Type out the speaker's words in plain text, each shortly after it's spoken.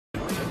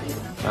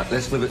Right,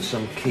 let's look at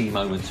some key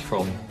moments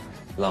from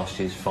last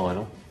year's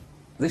final.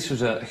 This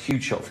was a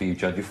huge shot for you,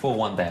 Judd. You're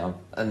 4-1 down,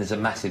 and there's a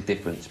massive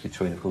difference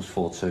between, of course,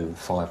 4-2 and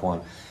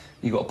 5-1.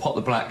 You've got to pot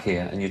the black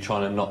here, and you're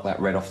trying to knock that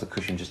red off the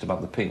cushion just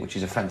above the pink, which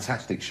is a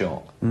fantastic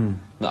shot.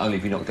 Not only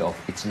have you knocked it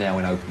off, it's now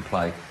in open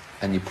play,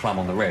 and you're plumb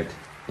on the red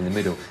in the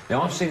middle.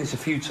 Now, I've seen this a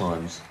few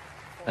times,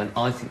 and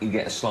I think you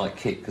get a slight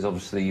kick, because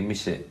obviously you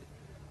miss it.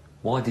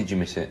 Why did you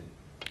miss it?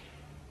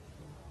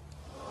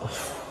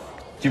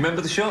 Do you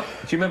remember the shot?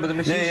 Do you remember the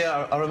misses?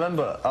 Yeah, I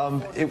remember.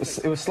 It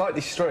was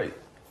slightly straight,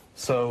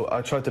 so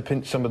I tried to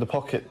pinch some of the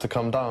pocket to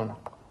come down,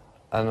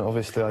 and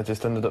obviously I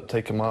just ended up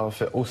taking my eye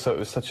off it. Also, it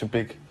was such a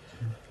big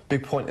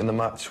point in the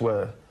match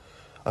where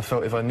I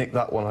felt if I nicked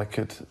that one, I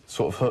could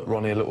sort of hurt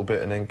Ronnie a little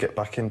bit and then get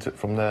back into it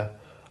from there.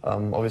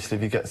 Obviously,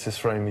 if he gets this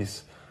frame,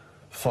 he's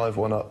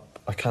 5-1 up.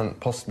 I can't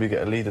possibly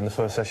get a lead in the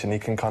first session. He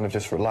can kind of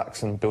just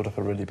relax and build up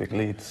a really big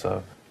lead.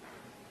 So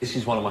this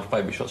is one of my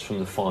favourite shots from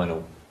the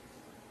final.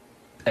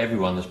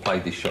 Everyone has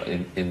played this shot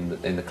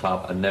in the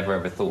club and never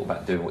ever thought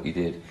about doing what you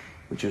did,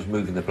 which was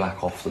moving the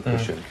black off the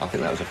cushion. I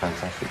think that was a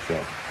fantastic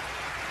shot.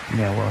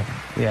 Yeah, well,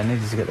 yeah, I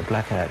needed to get the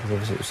black out because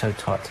obviously it was so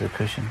tight to the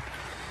cushion.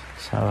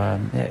 So,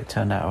 yeah, it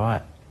turned out all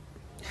right.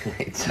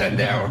 It turned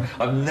out all right.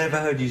 I've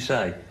never heard you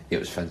say it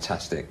was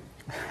fantastic.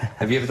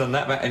 Have you ever done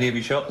that about any of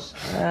your shots?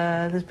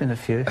 There's been a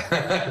few.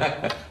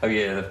 Oh,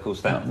 yeah, of course,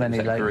 that, not many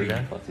that lately,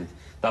 green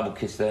double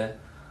kiss there.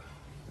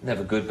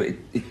 Never good, but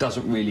it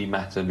doesn't really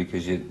matter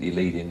because you're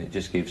leading. It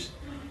just gives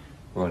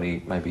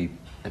Ronnie maybe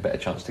a better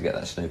chance to get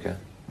that snooker.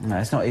 No,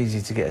 it's not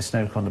easy to get a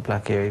snooker on the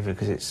black here either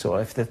because it's sort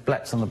of, if the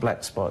black's on the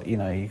black spot, you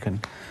know, you can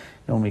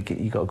normally get,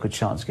 you've got a good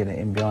chance of getting it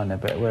in behind there,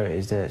 but where it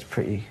is there,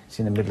 it's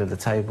in the middle of the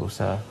table,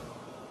 so.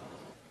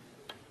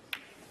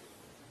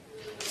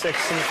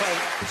 6 in the frame.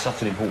 It's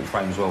such an important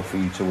frame as well for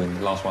you to win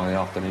the last one of the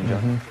afternoon, Joe.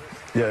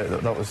 Yeah,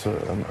 that was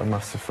a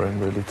massive frame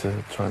really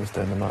to try and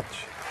stay in the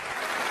match.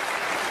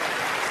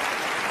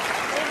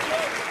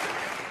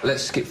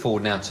 Let's skip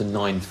forward now to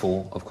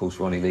 9-4. Of course,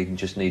 Ronnie leading,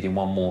 just needing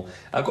one more.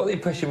 I've got the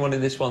impression, Ronnie,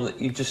 this one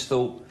that you just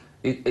thought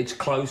it's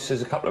close.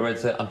 There's a couple of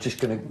reds there. I'm just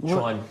going to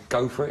try and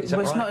go for it. Is that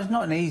right? It's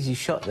not an easy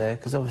shot there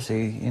because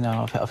obviously, you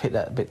know, I've hit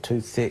that a bit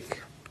too thick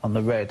on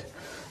the red.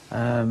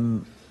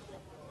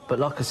 But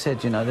like I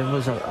said, you know, there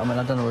was I mean,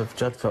 I don't know if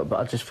Judd felt, but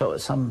I just felt at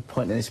some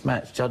point in this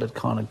match, Judd had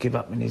kind of give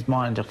up in his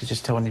mind. I could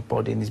just tell in his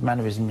body and his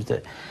mannerisms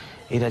that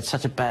he'd had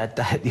such a bad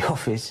day at the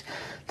office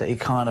that he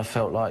kind of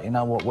felt like, you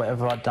know what,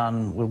 whatever I'd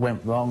done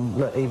went wrong.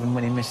 Look, even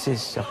when he missed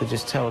this, I could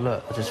just tell,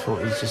 look, I just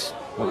thought he's just...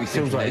 It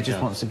feels like he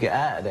just wants to get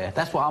out of there.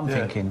 That's what I'm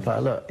thinking.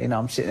 But look, you know,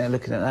 I'm sitting there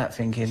looking at that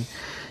thinking...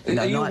 You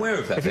know, are you aware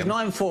of that? If he's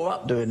 9-4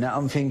 up doing that,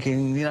 I'm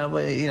thinking, you know,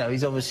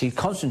 he's obviously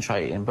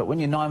concentrating. But when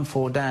you're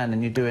 9-4 down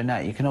and you're doing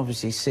that, you can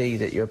obviously see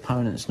that your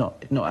opponent's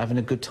not having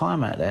a good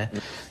time out there.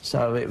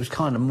 So it was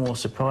kind of more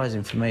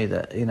surprising for me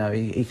that, you know,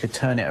 he could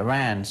turn it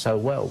around so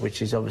well,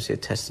 which is obviously a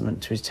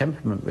testament to his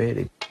temperament,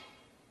 really.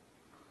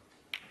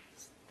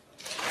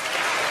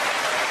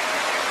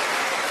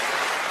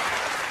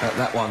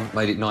 That one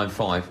made it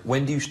 9-5.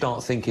 When do you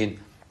start thinking,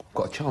 I've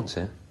got a chance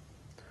here?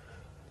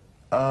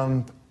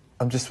 I'm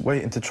just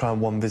waiting to try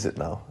and one visit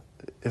now.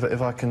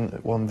 If I can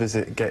one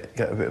visit, get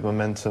a bit of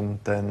momentum,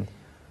 then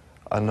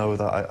I know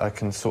that I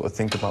can sort of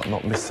think about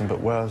not missing.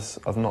 But whereas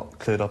I've not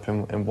cleared up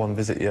in one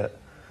visit yet,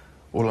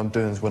 all I'm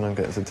doing is when I'm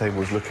getting to the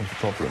table is looking for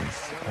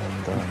problems.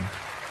 And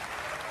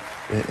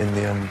in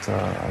the end,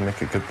 I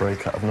make a good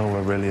break out of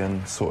nowhere, really,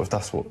 and sort of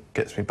that's what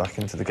gets me back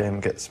into the game,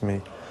 gets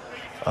me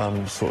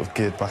sort of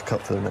geared back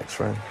up to the next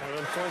frame.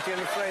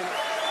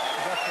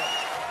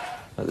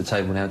 At the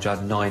table now, Judd,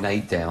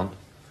 9-8 down.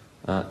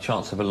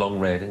 Chance of a long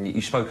red, and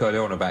you spoke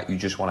earlier on about you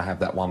just want to have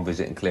that one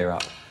visit and clear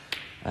up,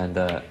 and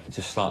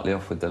just slightly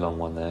off with the long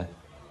one there.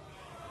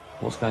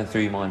 What's going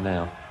through your mind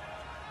now?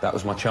 That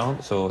was my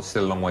chance, or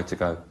still a long way to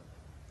go?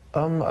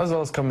 As I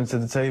was coming to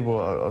the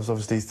table, I was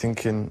obviously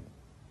thinking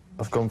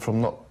I've gone from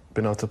not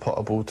being able to pot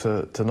a ball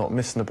to not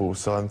missing a ball,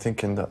 so I'm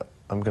thinking that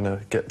I'm going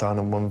to get down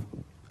and one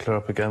clear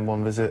up again,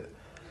 one visit.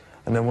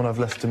 And then when I've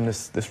left him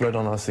this red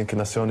on, I was thinking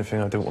that's the only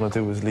thing I didn't want to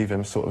do was leave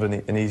him sort of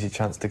an easy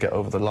chance to get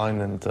over the line.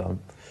 And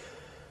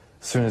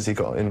as soon as he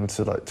got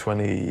into like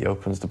 20, he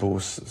opens the ball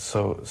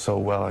so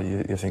well,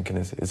 you're thinking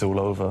it's all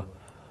over.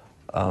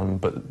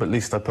 But at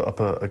least I put up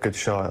a good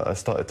shot. I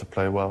started to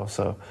play well,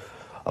 so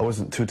I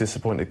wasn't too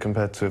disappointed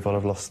compared to if I'd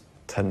have lost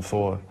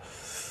 10-4.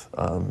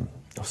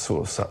 I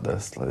sort of sat there,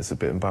 like, it's a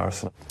bit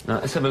embarrassing. Now,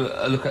 let's have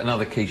a look at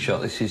another key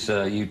shot. This is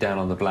you down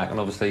on the black, and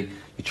obviously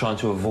you're trying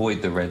to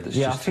avoid the red that's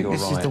just to your right.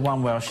 Yeah, I think this is the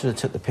one where I should have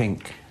took the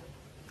pink.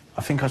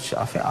 I think I'd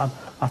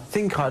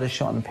have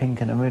shot in the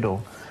pink in the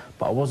middle,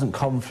 but I wasn't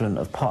confident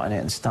of potting it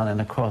and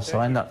stunning across, so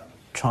I ended up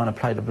trying to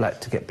play the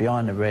black to get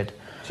behind the red.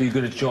 So you're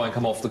going to try and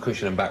come off the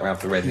cushion and back round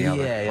for the red in the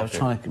other? Yeah, I was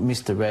trying to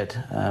miss the red,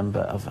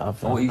 but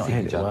I've not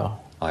hit it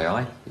well.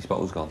 Aye, his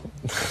bottle's gone.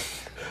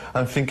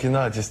 I'm thinking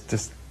now,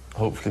 just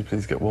hopefully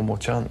please get one more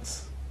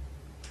chance.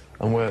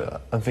 And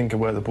I'm thinking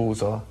where the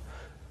balls are,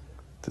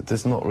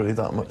 there's not really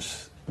that much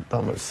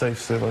that much safe,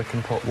 so if I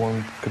can pot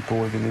one good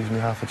ball, if he leaves me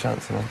half a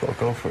chance, and I've got to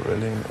go for it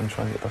really and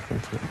try and get back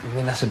into it. I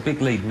mean, that's a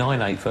big lead,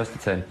 9-8 first to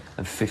 10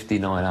 and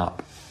 59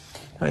 up.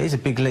 Well, it is a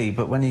big lead,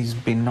 but when he's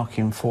been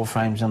knocking 4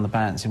 frames on the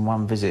bounce in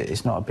one visit,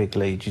 it's not a big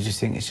lead. You just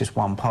think it's just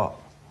one pot.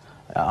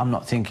 I'm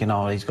not thinking,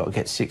 oh, he's got to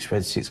get 6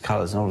 reds, 6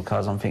 colours and all the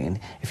colours. I'm thinking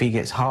if he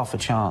gets half a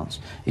chance,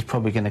 he's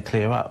probably going to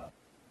clear up.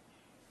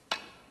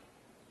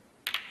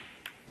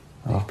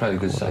 You've played a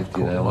good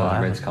safety there, well,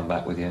 the reds come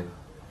back with you.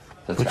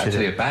 That's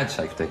actually a bad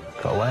safety.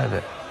 Got away with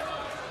it.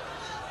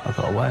 I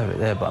got away with it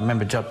there, but I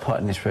remember Judd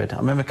potting this red. I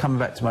remember coming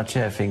back to my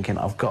chair thinking,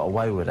 I've got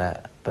away with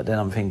that. But then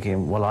I'm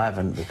thinking, well, I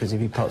haven't, because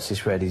if he pots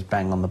this red, he's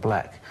bang on the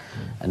black.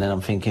 And then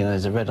I'm thinking,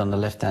 there's a red on the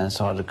left-hand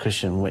side of the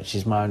cushion, which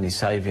is my only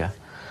saviour.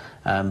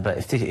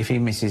 But if he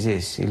misses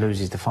this, he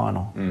loses the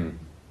final.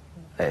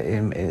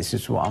 It's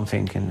just what I'm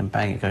thinking, and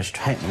bang, it goes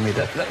straight in the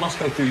middle. That must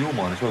go through your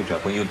mind as well,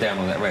 Judd, when you're down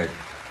on that red.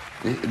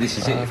 This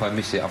is it, if I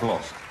miss it, I've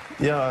lost.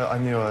 Yeah, I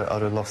knew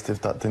I'd have lost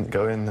if that didn't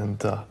go in,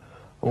 and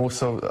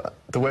also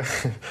the way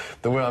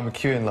I'm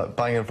queuing, like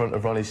bang in front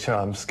of Ronnie's chair,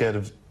 I'm scared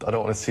of. I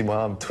don't want to see my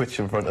arm twitch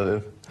in front of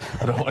him.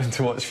 I don't want him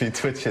to watch me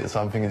twitch it,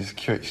 so I'm thinking just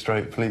cue it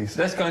straight, please.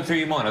 That's going through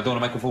your mind. I don't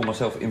want to make a fool of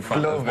myself in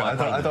front of my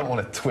opponent. I don't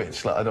want to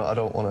twitch. Like I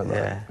don't want to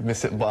like,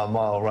 miss it by a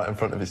mile right in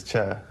front of his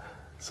chair.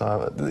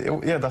 So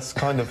yeah, that's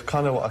kind of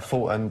what I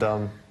thought,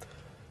 and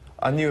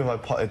I knew if I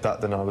potted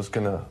that, then I was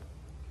gonna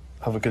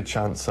have a good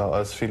chance. I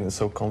was feeling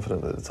so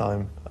confident at the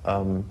time.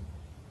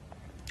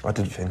 I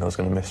didn't think I was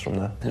going to miss from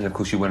there. And of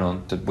course you went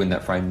on to win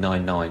that frame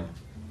 9-9.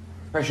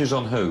 Pressure's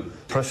on who?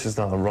 Pressure's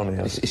now on Ronnie.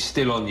 It's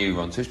still on you,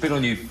 Ron. So it's been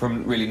on you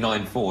from really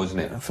 9-4, isn't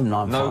it? From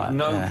 9-5.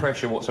 No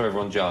pressure whatsoever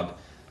on Judd.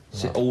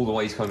 No. All the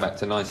way he's coming back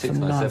to 9-6,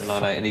 9-7,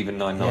 9-8 and even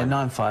 9-9. Yeah,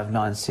 9-5,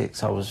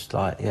 9-6, I was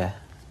like, yeah,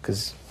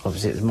 because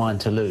obviously it was mine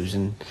to lose,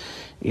 and,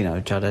 you know,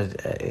 Judd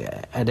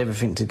had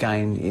everything to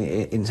gain,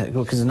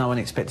 because no one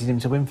expected him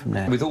to win from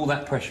there. With all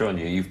that pressure on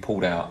you, you've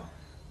pulled out,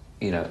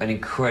 you know, an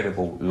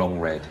incredible long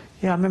red.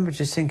 Yeah, I remember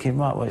just thinking,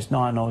 right, well, it's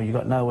 9-all, you've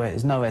got nowhere,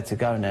 there's nowhere to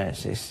go now,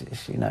 it's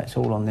you know, it's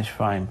all on this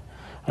frame.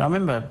 And I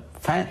remember,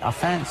 I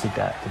fancied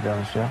that, to be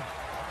honest with you.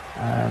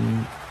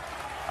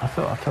 I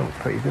felt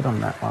pretty good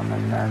on that one,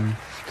 and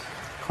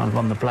kind of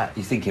on the black.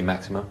 You thinking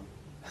maximum?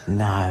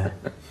 No.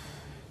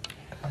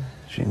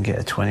 Shouldn't get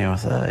a 20 or a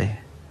 30.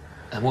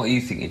 And what are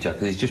you thinking, Judd?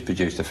 Because he's just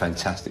produced a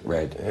fantastic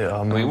red. Yeah,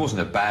 I mean, it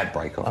wasn't a bad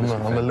break-off.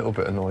 I'm a little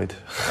bit annoyed.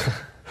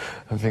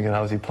 I'm thinking,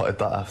 how's he potted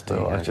that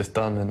after what I've just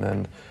done? And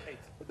then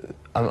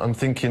I'm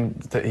thinking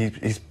that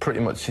he's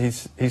pretty much,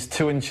 he's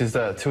 2 inches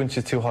there, 2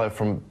 inches too high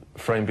from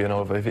frame being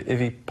over. If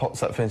he pots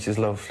that finishes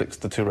low, flicks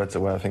the 2 reds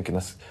away, I'm thinking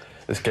that's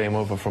game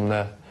over from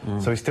there.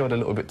 So he still had a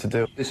little bit to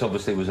do. This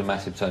obviously was a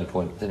massive turning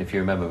point, I don't know if you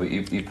remember, but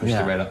you pushed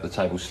the red up the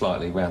table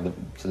slightly round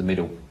to the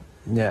middle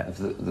of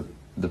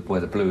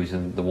where the blue is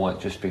and the white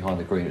just behind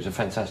the green. It was a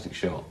fantastic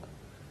shot.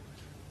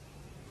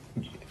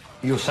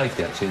 Your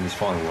safety actually in this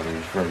final one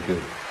was very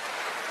good.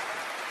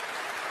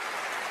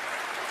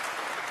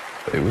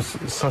 It was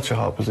such a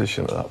hard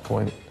position at that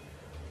point.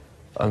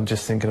 I'm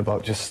just thinking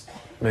about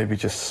maybe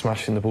just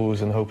smashing the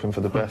balls and hoping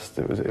for the best.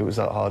 It was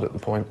that hard at the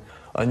point.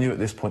 I knew at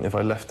this point if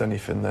I left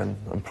anything, then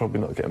I'm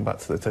probably not getting back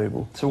to the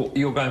table. So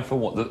you're going for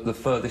what, the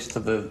furthest to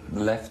the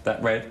left,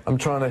 that red? I'm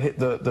trying to hit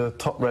the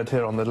top red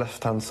here on the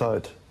left-hand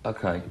side.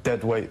 OK.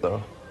 Dead weight,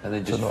 though. And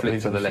then just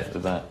flick to the left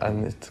of that.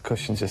 And the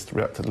cushion just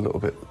reacted a little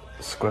bit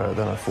squarer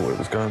than I thought it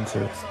was going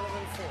to.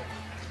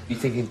 You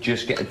thinking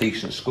just get a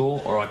decent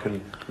score, or I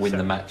can win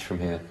the match from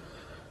here?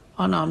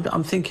 Oh no,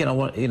 I'm thinking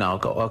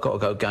I've got to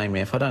go game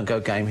here. If I don't go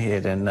game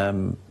here, then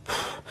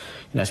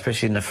you know,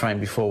 especially in the frame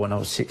before when I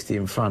was 60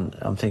 in front,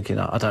 I'm thinking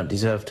I don't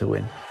deserve to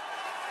win.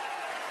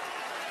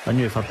 I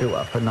knew if I built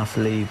up enough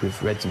lead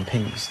with reds and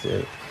pinks,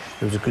 that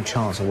there was a good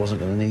chance I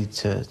wasn't going to need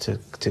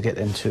to get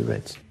them 2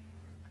 reds.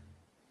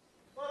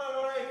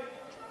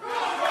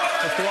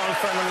 51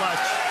 friendly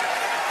match.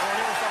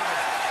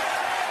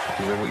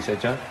 Do you remember what you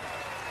said, Joe?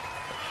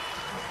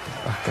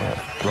 I can't.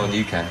 Ron,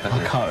 you can, can't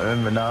you? I can't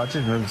remember, no, I just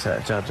remember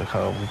saying to Judge,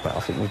 I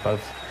think we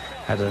both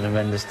had an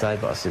horrendous day,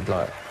 but I said,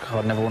 like,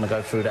 I'd never want to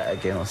go through that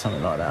again or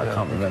something like that, I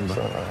can't remember.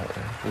 Like that,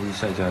 What did you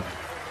say, Joe?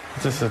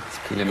 Just a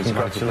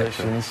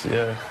congratulations,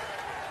 yeah.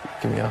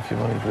 Give me half your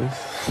money, please.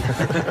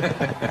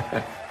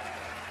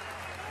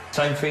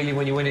 Same feeling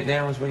when you win it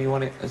now as when you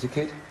won it as a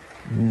kid?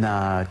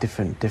 No,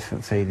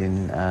 different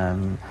feeling.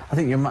 I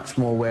think you're much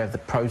more aware of the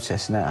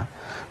process now.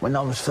 When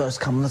I was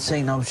first coming on the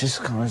scene, I was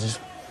just kind of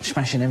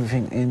smashing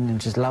everything in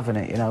and just loving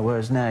it, you know,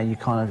 whereas now you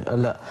kind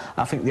of,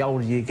 I think the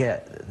older you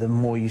get, the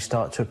more you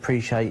start to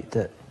appreciate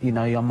that, you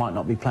know, I might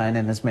not be playing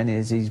in as many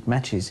as these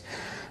matches.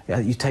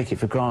 You take it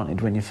for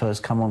granted when you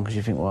first come on because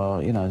you think,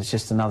 well, you know, it's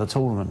just another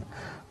tournament.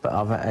 But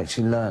I've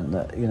actually learned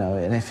that, you know,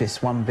 and if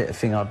it's one bit of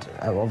thing I'd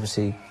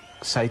obviously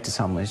say to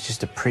someone is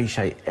just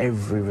appreciate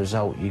every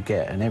result you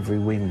get and every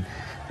win,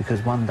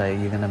 because one day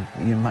you're not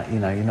going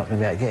to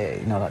be able to get it,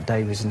 you know, like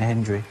Davis and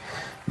Hendry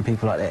and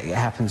people like that. It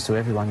happens to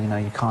everyone, you know,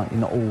 you're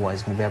not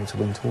always going to be able to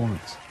win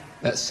tournaments.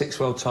 That 6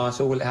 world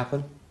title, will it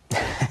happen?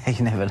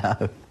 You never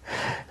know.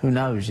 Who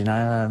knows, you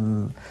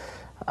know?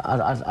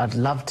 I'd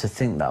love to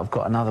think that I've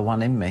got another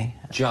one in me.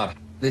 Judd,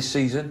 this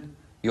season,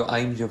 your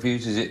aims, your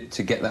views, is it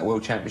to get that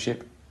World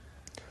Championship?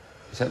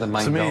 Is that the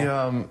main goal?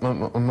 To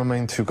me, my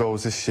main two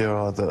goals this year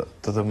are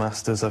the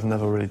Masters I've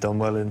never really done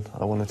well in.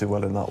 I want to do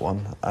well in that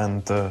one.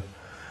 And the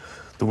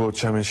World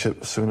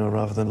Championship sooner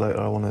rather than later.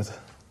 I want to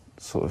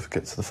sort of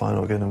get to the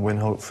final again and win,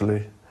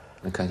 hopefully.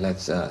 OK,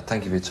 lads,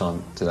 thank you for your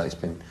time today. It's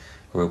been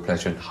a real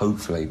pleasure, and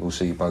hopefully we'll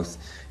see you both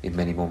in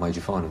many more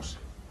major finals.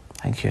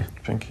 Thank you.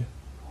 Thank you.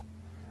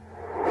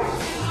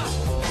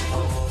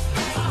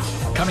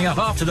 Coming up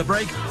after the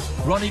break,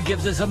 Ronnie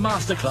gives us a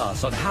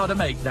masterclass on how to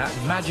make that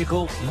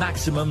magical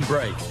maximum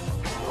break.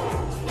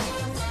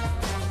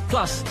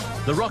 Plus,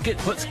 the Rocket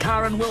puts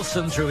Karen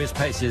Wilson through his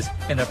paces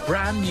in a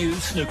brand new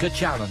snooker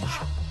challenge.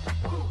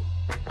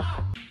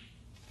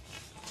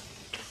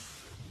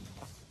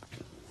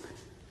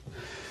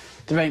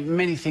 There ain't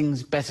many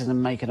things better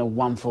than making a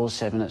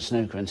 147 at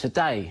snooker, and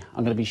today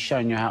I'm going to be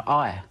showing you how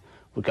I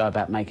would go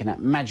about making that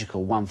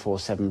magical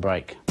 147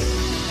 break.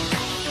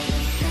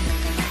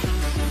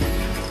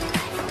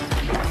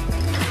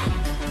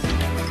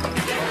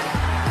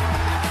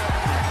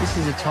 This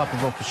is a type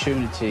of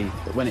opportunity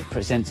that when it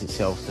presents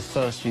itself, the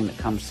first thing that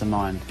comes to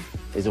mind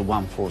is a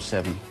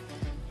 147.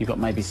 You've got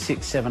maybe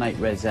 6, 7, 8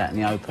 reds out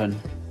in the open.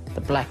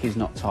 The black is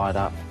not tied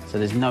up, so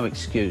there's no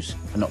excuse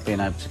for not being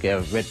able to get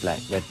a red-black,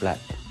 red-black.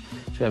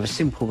 So we have a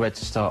simple red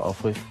to start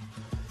off with.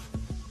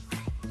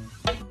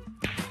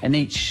 And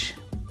each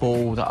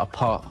ball that I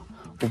pot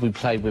will be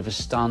played with a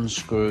stun,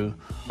 screw,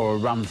 or a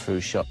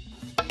run-through shot.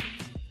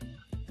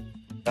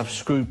 I've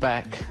screwed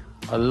back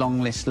a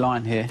long list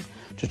line here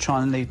to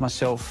try and leave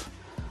myself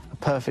a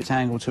perfect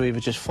angle to either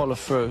just follow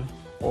through,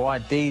 or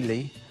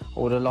ideally, I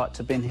would have liked to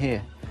have been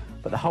here.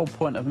 But the whole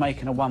point of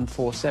making a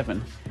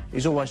 147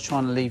 is always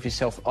trying to leave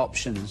yourself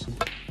options. A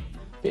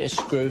bit of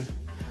screw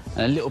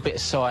and a little bit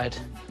of side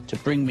to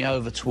bring me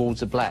over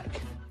towards the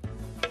black.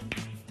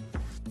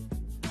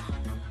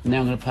 Now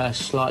I'm going to play a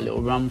slight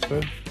little run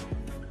through,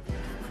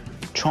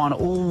 trying to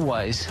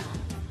always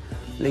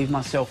leave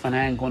myself an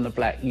angle on the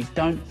black. You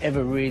don't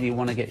ever really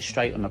want to get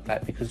straight on the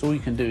black because all you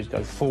can do is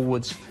go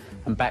forwards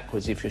and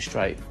backwards if you're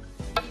straight.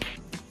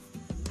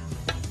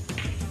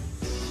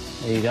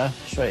 There you go,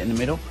 straight in the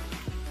middle.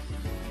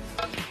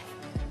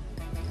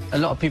 A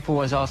lot of people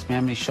always ask me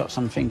how many shots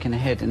I'm thinking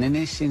ahead, and in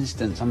this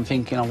instance I'm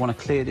thinking I want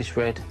to clear this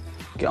red,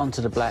 get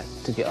onto the black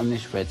to get on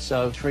this red,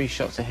 so 3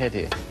 shots ahead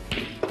here.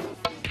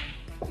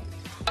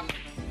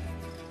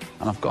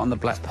 And I've got on the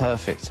black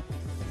perfect.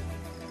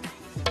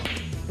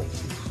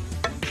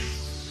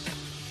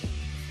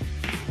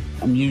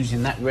 I'm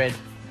using that red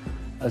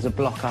as a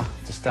blocker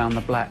to stay on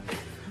the black.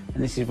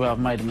 And this is where I've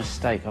made a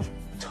mistake. I've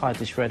tied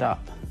this red up.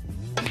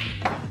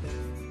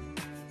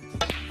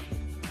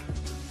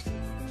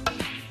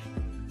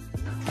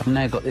 I've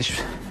now got this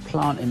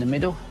plant in the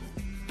middle,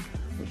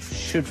 which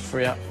should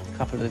free up a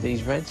couple of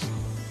these reds.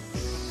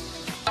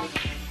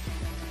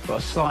 Got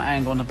a slight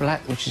angle on the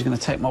black, which is going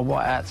to take my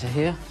white out to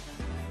here.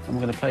 And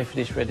we're going to play for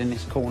this red in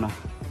this corner.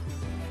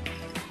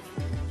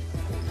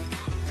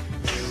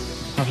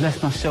 I've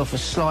left myself a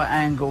slight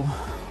angle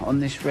on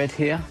this red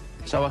here,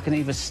 so I can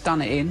either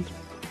stun it in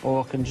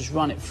or I can just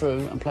run it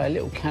through and play a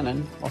little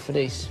cannon off of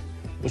this,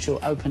 which will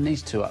open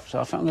these two up. So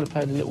I think I'm going to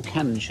play the little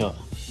cannon shot.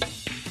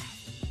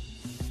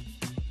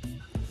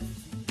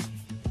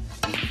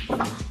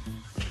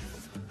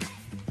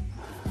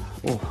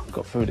 Oh,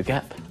 got through the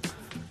gap.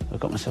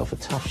 I've got myself a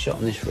tough shot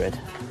on this red.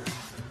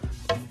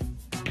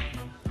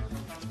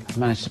 I've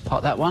managed to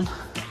pot that one.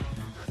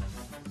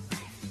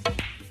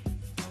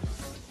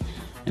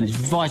 And it's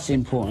vitally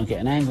important to get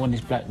an angle on this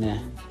black now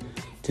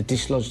to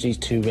dislodge these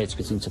 2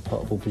 reds into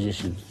potable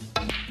position.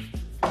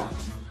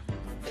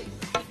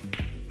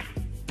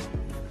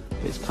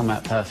 It's come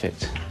out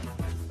perfect.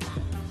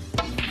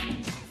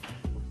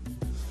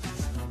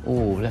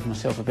 Oh, left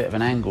myself a bit of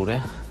an angle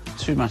there.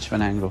 Too much of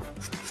an angle.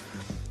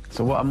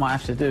 So what I might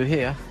have to do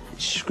here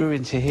is screw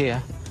into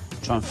here,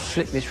 try and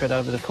flick this red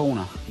over the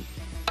corner.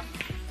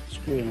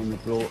 Screw in on the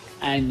floor,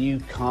 and you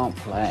can't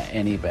play it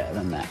any better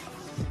than that.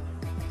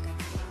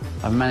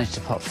 I've managed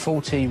to pot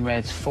 14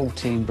 reds,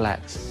 14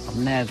 blacks. I've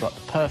now got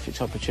the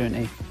perfect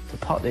opportunity to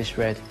pot this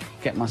red,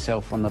 get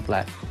myself on the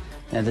black.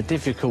 Now the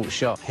difficult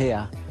shot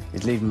here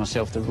is leaving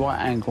myself the right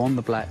angle on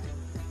the black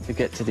to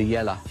get to the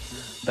yellow.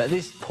 But at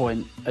this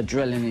point,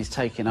 adrenaline is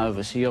taking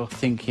over, so you're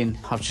thinking,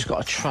 I've just got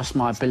to trust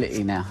my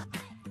ability now.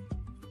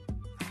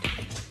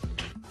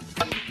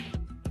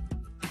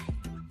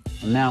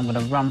 And now I'm going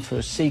to run through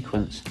a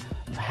sequence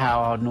of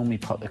how I would normally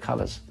pot the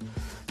colours.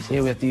 So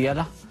here we have the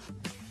yellow.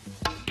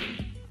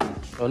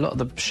 A lot of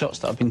the shots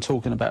that I've been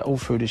talking about all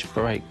through this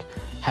break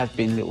have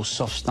been little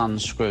soft stun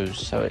screws,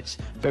 so it's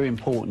very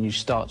important you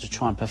start to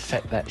try and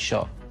perfect that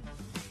shot.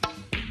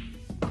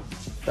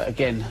 But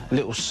again, a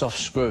little soft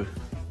screw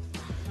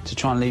to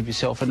try and leave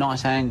yourself a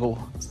nice angle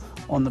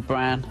on the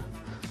brown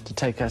to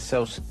take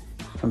ourselves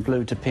from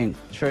blue to pink.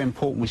 It's very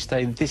important we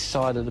stay this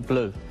side of the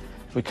blue.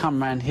 If we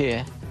come round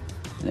here,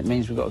 then it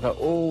means we've got to go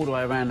all the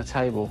way around the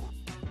table.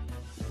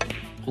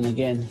 And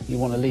again, you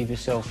want to leave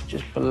yourself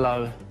just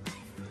below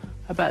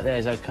About there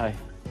is okay.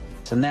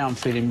 So now I'm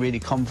feeling really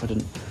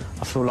confident.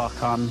 I feel like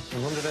I'm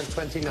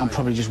 129. I'm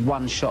probably just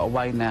one shot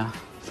away now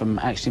from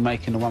actually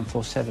making the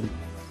 147.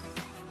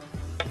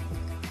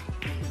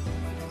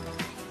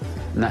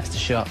 And that's the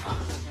shot.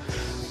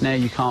 Now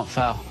you can't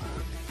foul.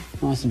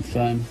 Nice and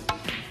firm.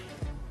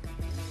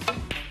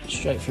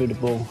 Straight through the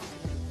ball.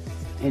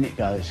 In it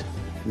goes.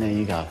 And there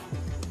you go.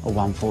 A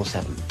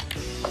 147.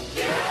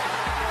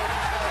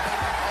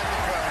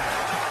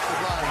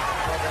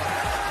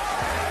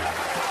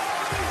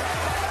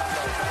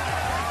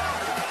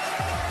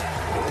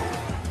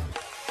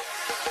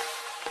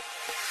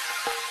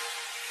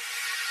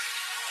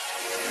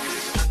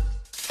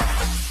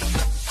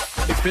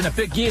 It's been a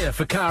big year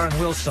for Karen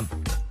Wilson.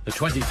 The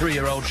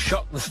 23-year-old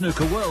shocked the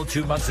snooker world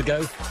 2 months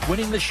ago,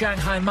 winning the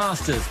Shanghai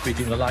Masters,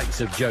 beating the likes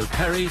of Joe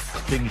Perry,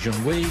 Ding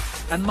Junhui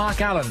and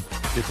Mark Allen,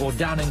 before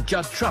downing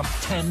Judd Trump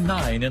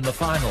 10-9 in the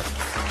final.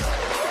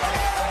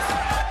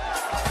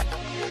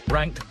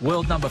 Ranked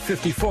world number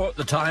 54 at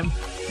the time,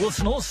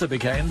 Wilson also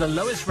became the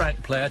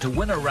lowest-ranked player to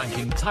win a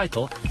ranking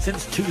title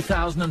since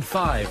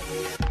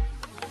 2005.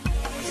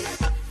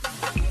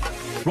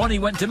 Ronnie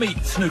went to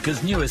meet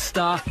snooker's newest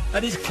star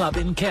at his club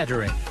in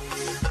Kettering.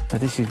 So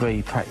this is where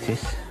you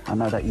practice. I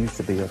know that used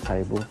to be your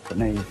table, but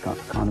now you've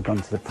kind of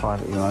gone to the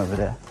private room over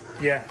there.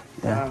 Yeah,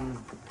 Yeah.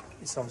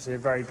 It's obviously a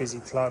very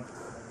busy club,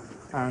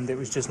 and it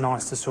was just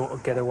nice to sort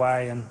of get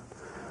away and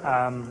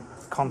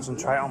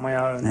concentrate on my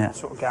own, Yeah.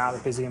 sort of get out of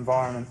the busy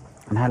environment.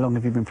 And how long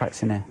have you been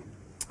practicing there?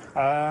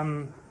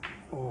 5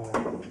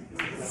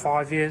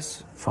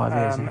 years. 5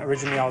 years, yeah.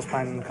 Originally I was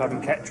playing in the club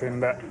in Kettering,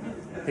 but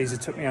these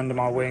have took me under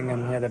my wing,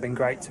 and yeah, they've been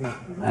great to me.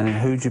 And then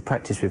who do you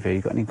practice with here?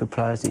 You got any good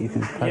players that you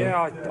can play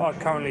Yeah, with? I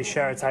currently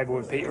share a table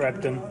with Peter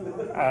Ebden.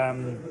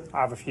 I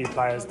have a few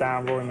players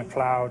down, Rory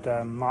McLeod,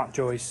 Mark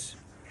Joyce.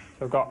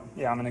 So I've got,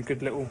 yeah, I'm in a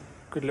good little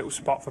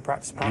spot for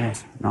practice Yeah,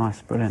 partners.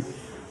 nice, brilliant.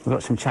 We've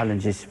got some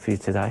challenges for you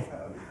today.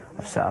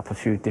 I've set up a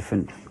few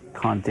different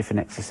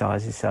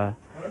exercises, so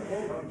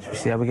should we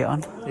see how we get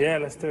on? Yeah,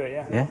 let's do it,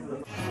 yeah. Yeah?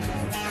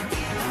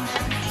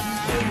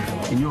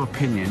 In your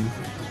opinion,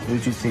 who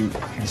do you think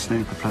in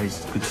snooker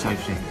plays good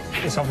safety?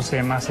 It's obviously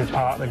a massive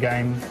part of the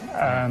game.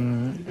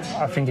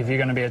 I think if you're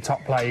going to be a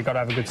top player, you've got to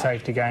have a good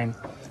safety game.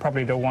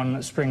 Probably the one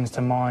that springs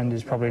to mind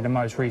is probably the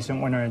most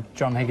recent winner,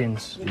 John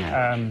Higgins.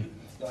 Yeah.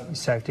 His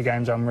safety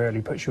game's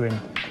really puts you in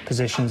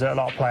positions that a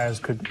lot of players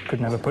could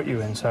never put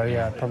you in. So,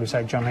 yeah, I'd probably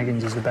say John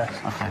Higgins is the best.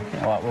 Okay,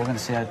 all right, we're going to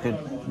see how good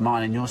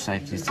mine and your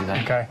safety is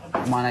today. Okay.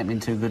 Mine ain't been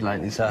too good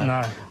lately, so No.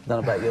 I don't know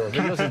about yours.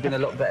 But yours has been a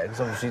lot better, because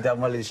obviously you've done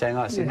well in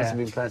Shanghai, so you must have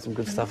Yeah. been playing some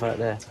good stuff out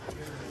there.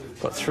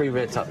 Got 3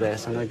 reds up there,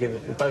 so I'm going to we're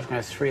both going to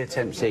have 3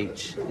 attempts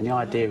each, and the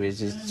idea is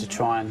to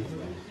try and,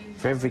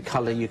 for every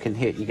colour you can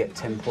hit, you get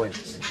 10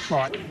 points.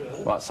 Right.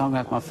 Right, so I'm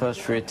going to have my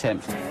first 3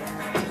 attempts.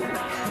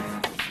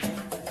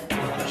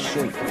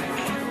 Shoot.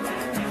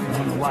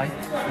 On the way.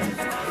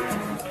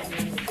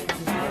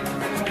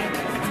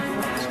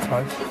 It's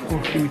close. Oh,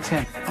 give me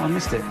 10. Oh, I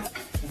missed it.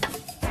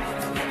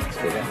 Let's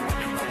get there.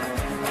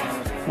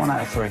 1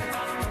 out of 3.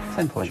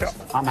 10 points. Sure.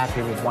 I'm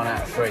happy with 1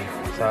 out of 3,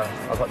 so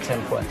I've got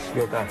 10 points.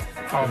 You'll go.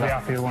 I'll Good be luck.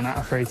 happy with 1 out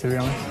of 3, to be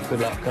honest. Good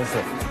luck, go for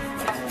it.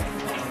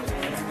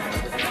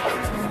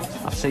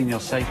 I've seen your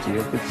safety,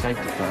 you're a good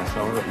safety player,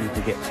 so I want you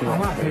to get 2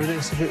 I'm out of happy 3. with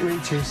this if it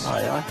reaches.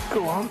 Aye, aye.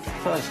 Go on.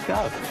 First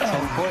go,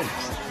 10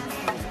 points.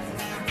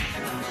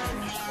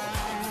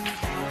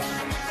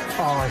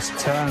 Oh, it's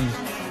turned.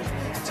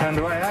 Turned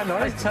away,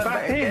 hasn't it? It's turned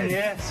back in, again.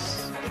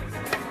 yes.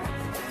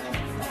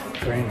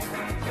 Green.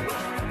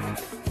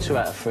 2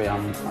 out of 3,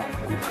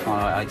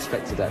 I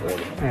expected that,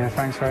 really. Yeah,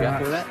 thanks very You much.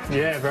 happy with that?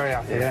 Yeah, very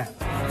happy, yeah.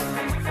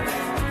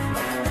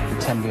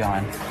 10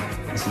 behind.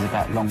 This is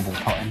about long ball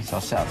potting, so I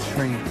set up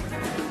 3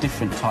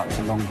 different types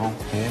of long ball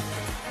here.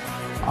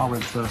 I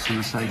went first on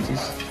the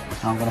safeties,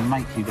 and I'm going to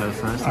make you go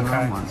first on the Okay.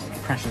 long ones.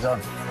 Pressure's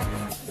on.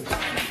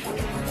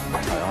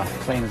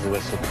 Clean as a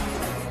whistle.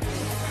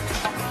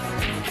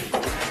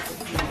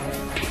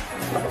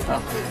 Oh,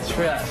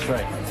 3 out of 3.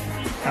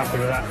 Happy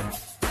with that.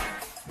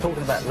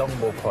 Talking about long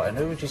ball potting,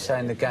 who would you say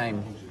in the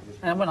game?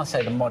 And when I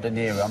say the modern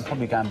era, I'm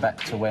probably going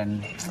back to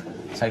when,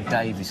 say,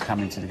 Davies come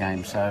into the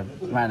game, so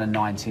around the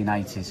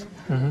 1980s.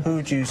 Who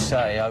would you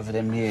say over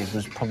them years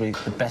was probably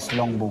the best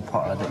long ball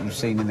potter that you've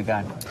seen in the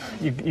game?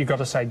 You've got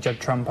to say Judd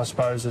Trump, I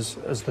suppose,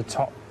 as the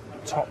top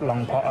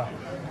long potter.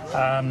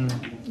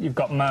 You've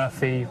got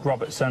Murphy,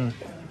 Robertson.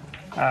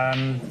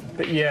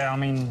 But yeah, I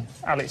mean,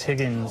 Alex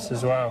Higgins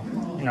as well.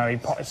 You know, he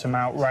potted some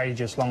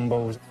outrageous long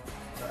balls.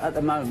 At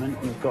the moment,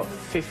 you've got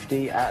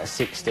 50 out of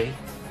 60.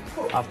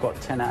 I've got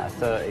 10 out of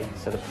 30,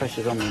 so the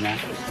pressure's on me now.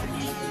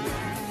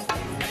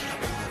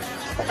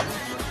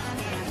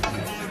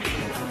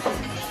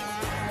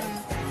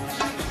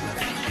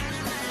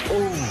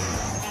 Ooh.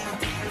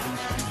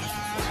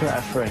 2 out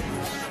of 3.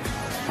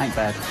 Ain't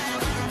bad.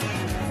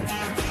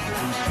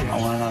 I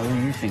want to know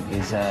who you think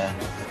is the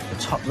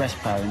top rest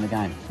player in the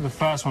game. The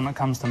first one that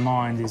comes to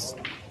mind is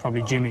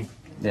probably Jimmy.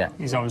 Yeah.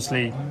 He's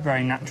obviously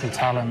very natural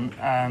talent.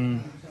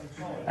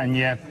 And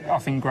yeah, I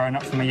think growing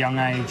up from a young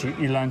age,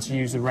 you learn to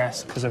use the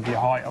rest because of your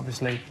height,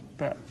 obviously.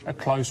 but a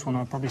close one,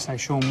 I'd probably say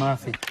Sean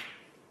Murphy.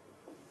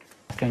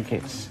 I think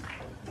it's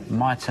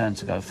my turn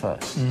to go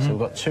first. So we've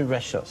got 2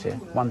 rest shots here,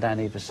 one down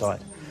either side.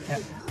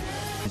 Yep.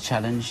 The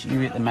challenge, you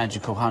hit the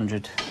magical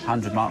 100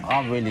 mark.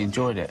 I really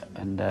enjoyed it,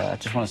 and I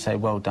just want to say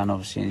well done,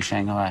 obviously, in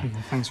Shanghai.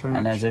 Thanks very much.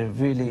 And there's a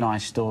really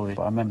nice story.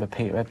 I remember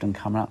Peter Ebdon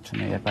coming up to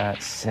me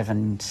about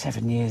seven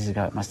years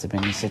ago, it must have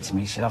been. He said to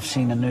me, he said, I've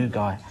seen a new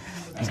guy.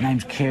 His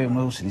name's Kieran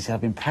Wilson. He said,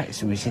 I've been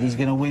practicing with him. He said, he's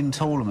going to win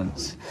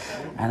tournaments.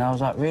 And I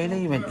was like, really?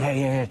 He went,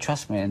 yeah,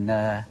 trust me.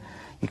 And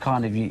you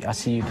kind of, I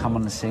see you come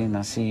on the scene,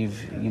 I see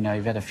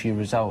you've had a few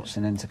results,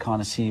 and then to kind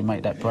of see you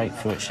make that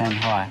breakthrough at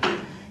Shanghai,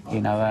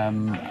 you know,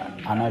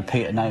 I know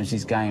Peter knows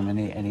his game,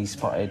 and he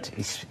spotted,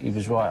 he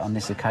was right on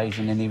this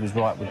occasion, and he was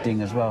right with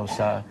Ding as well,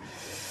 so,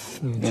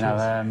 you know,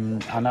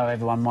 I know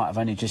everyone might have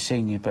only just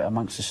seen you, but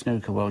amongst the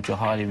snooker world, you're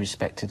highly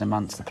respected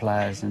amongst the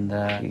players, and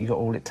you've got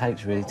all it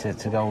takes, really,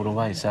 to go all the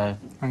way, so...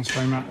 Thanks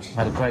very much.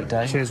 Had a great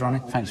day. Cheers,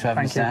 Ronnie. Thanks for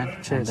having us down.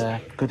 Cheers.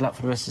 And good luck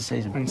for the rest of the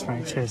season. Thanks,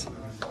 mate. Cheers.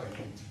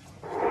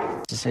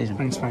 The season.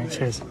 Thanks, mate.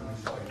 Cheers.